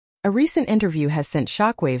A recent interview has sent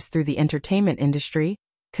shockwaves through the entertainment industry.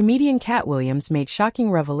 Comedian Katt Williams made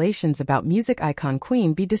shocking revelations about music icon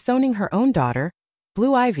Queen Bee disowning her own daughter,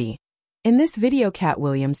 Blue Ivy. In this video, Katt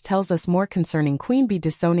Williams tells us more concerning Queen Bee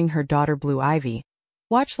disowning her daughter Blue Ivy.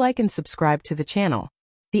 Watch, like, and subscribe to the channel.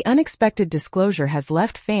 The unexpected disclosure has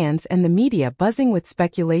left fans and the media buzzing with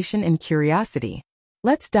speculation and curiosity.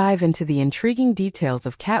 Let's dive into the intriguing details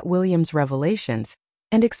of Katt Williams' revelations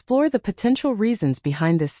and explore the potential reasons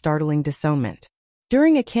behind this startling disownment.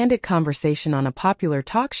 During a candid conversation on a popular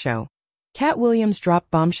talk show, Katt Williams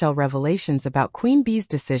dropped bombshell revelations about Queen Bee's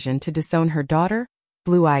decision to disown her daughter,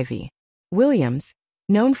 Blue Ivy. Williams,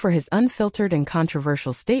 known for his unfiltered and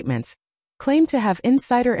controversial statements, claimed to have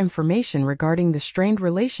insider information regarding the strained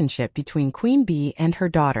relationship between Queen Bee and her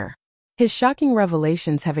daughter. His shocking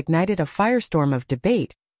revelations have ignited a firestorm of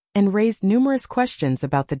debate and raised numerous questions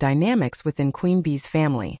about the dynamics within Queen Bee's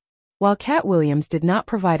family. While Katt Williams did not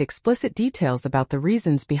provide explicit details about the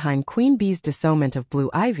reasons behind Queen Bee's disownment of Blue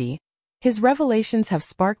Ivy, his revelations have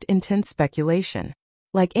sparked intense speculation.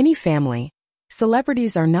 Like any family,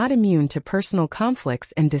 celebrities are not immune to personal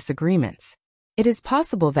conflicts and disagreements. It is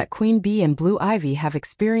possible that Queen Bee and Blue Ivy have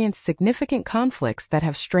experienced significant conflicts that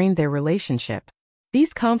have strained their relationship.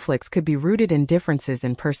 These conflicts could be rooted in differences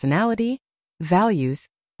in personality, values,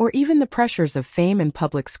 or even the pressures of fame and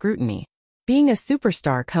public scrutiny. Being a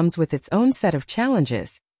superstar comes with its own set of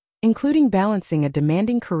challenges, including balancing a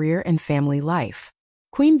demanding career and family life.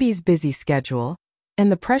 Queen Bee's busy schedule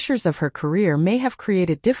and the pressures of her career may have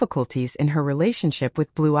created difficulties in her relationship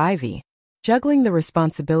with Blue Ivy. Juggling the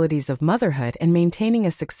responsibilities of motherhood and maintaining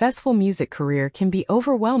a successful music career can be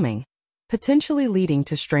overwhelming, potentially leading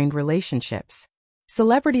to strained relationships.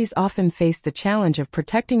 Celebrities often face the challenge of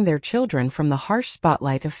protecting their children from the harsh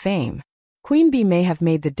spotlight of fame. Queen Bee may have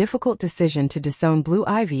made the difficult decision to disown Blue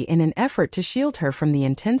Ivy in an effort to shield her from the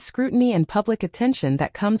intense scrutiny and public attention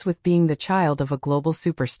that comes with being the child of a global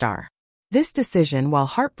superstar. This decision, while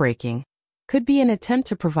heartbreaking, could be an attempt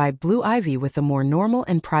to provide Blue Ivy with a more normal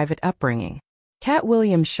and private upbringing. Katt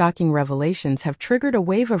Williams' shocking revelations have triggered a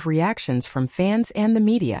wave of reactions from fans and the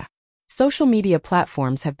media. Social media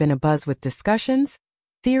platforms have been abuzz with discussions,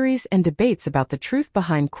 theories, and debates about the truth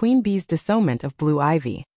behind Queen Bee's disownment of Blue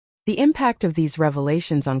Ivy. The impact of these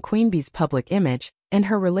revelations on Queen Bee's public image and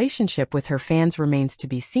her relationship with her fans remains to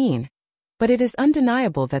be seen, but it is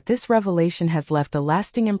undeniable that this revelation has left a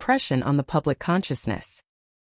lasting impression on the public consciousness.